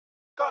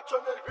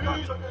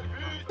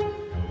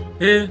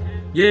Yeah,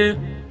 yeah.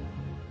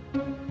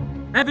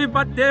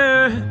 Everybody,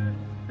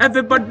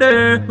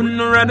 we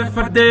not ready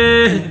for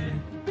this.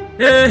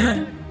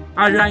 Yeah,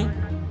 alright.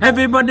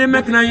 Everybody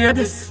making a hear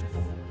this.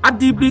 At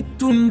the big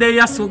tune they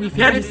are so we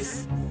fear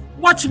this.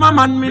 Watch my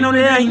man, me know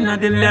they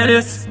ain't the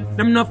lettuce.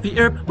 Them not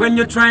fear when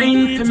you're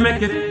trying to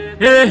make it.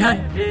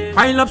 Hey,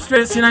 pile up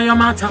stress in your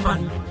matter,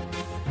 man.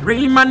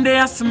 Real man, they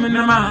are some in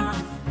the man.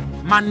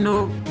 Man,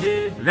 no,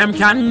 them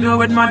can go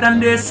with more than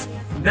this.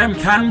 Them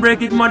can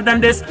break it more than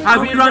this. How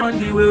we run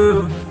the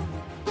world.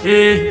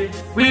 Yeah,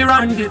 we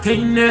run the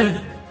thing there.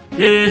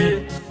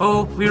 Yeah,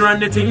 oh, we run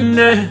the thing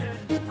there.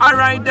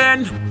 Alright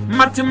then,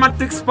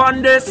 mathematics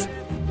on this.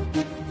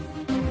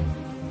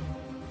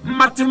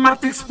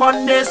 Mathematics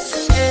on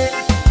this.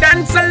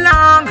 Dance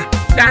along,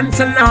 dance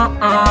along.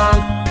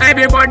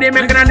 Everybody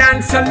make a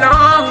dance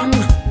along.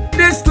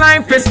 This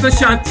life is the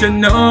shot, you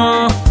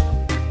know.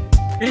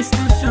 It's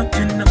the shot,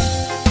 you know.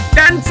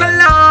 Dance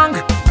along,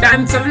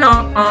 dance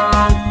along.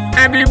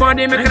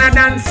 Everybody make a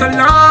dance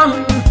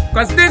along.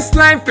 Cause this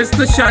life is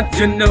the shot,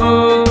 you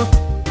know.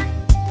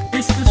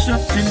 It's the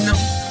shot, you know.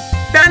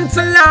 Dance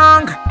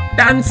along,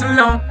 dance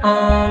along.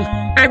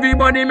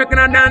 Everybody make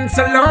a dance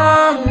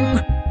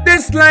along.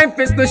 This life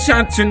is the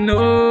shot, you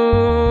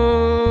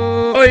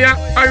know. Oh yeah,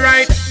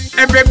 alright.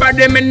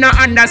 Everybody me not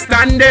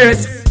understand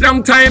this.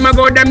 Long time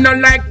ago them not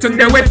like to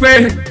do it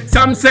with.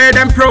 Some say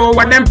them pro,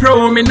 what them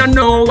pro. Me no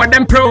know what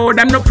them pro.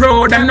 Them no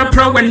pro, them no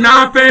pro with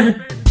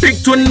nothing.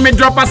 Big tune me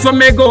drop, so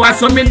me go,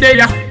 so me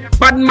there.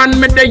 Bad man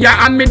me there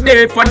and me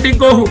there for the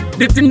go.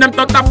 The thing them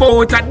talk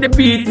about at the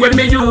beat when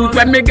me use,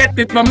 when me get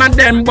it from my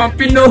them but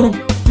you know.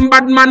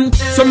 Bad man,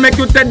 so make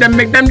you tell them,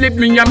 make them leave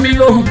me and me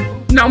go.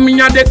 Now me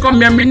a they come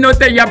here, me no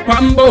they a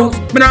pambos.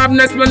 Me no have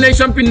no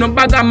explanation for no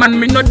bagger man.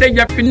 Me no they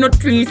a for no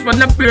trees for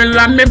no pearl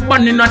and me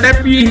bunny no the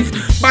peace.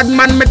 Bad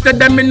man me tell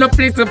them me no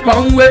place to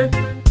pound way.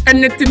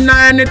 Anything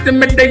na anything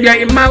me they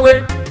a in my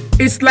way.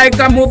 It's like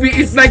a movie,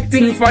 it's like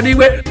things for the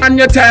way. And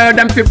you tell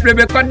them to play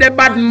because the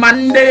bad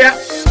man there.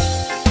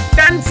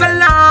 Dance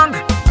along,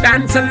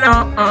 dance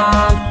along.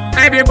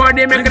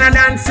 Everybody make a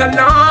dance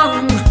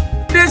along.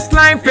 This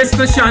life is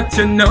the shot,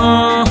 you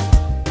know.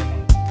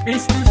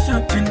 It's the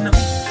shot, you know.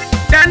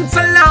 Dance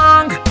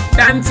along,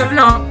 dance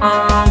along.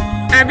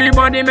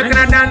 Everybody make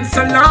a dance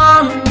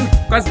along.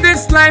 Cause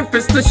this life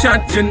is the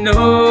shot, you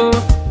know.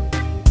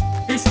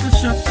 It's the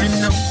shot, you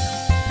know.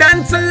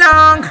 Dance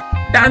along,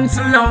 dance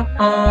along.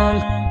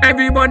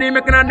 Everybody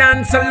make a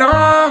dance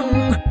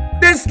along.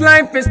 This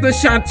life is the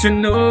shot, you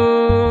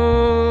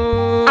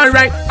know.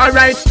 Alright,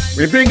 alright.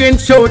 We bringin'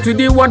 show to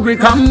the world, we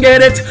come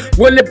get it.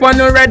 Well, if we're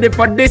not ready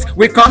for this,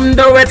 we come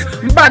do it.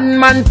 Bad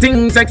man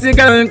thing, sexy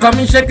girl,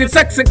 come shake it,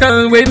 sexy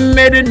girl. We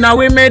made it, now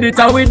we made it,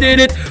 how we did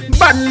it.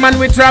 Bad man,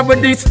 we travel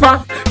this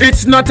far.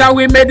 It's not how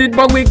we made it,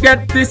 but we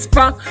get this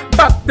far.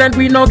 Back then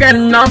we no get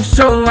enough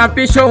show.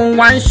 Happy show,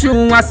 one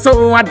shoe, I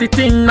saw at the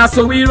thing, I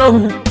saw we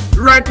roll.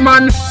 Right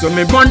man, so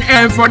me burn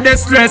air for the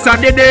stress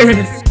of the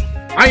days.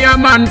 I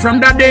am man from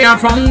that day I'm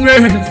from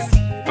grace.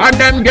 And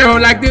them girl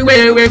like the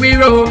way we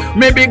roll.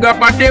 Me big up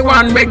at the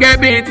one we get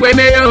beat when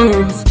me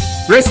use.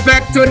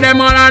 Respect to them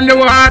all on the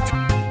what.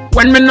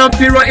 When me no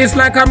hero it's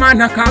like a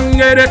man I can't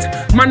get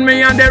it. Man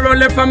me and the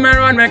roll for me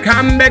run. Me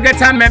can't beg it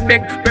and me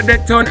big to the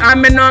tone.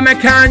 And me know me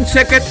can't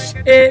check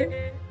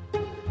it.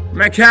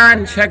 Me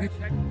can't check it.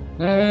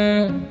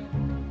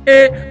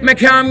 Me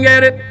can't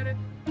get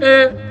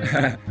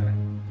it.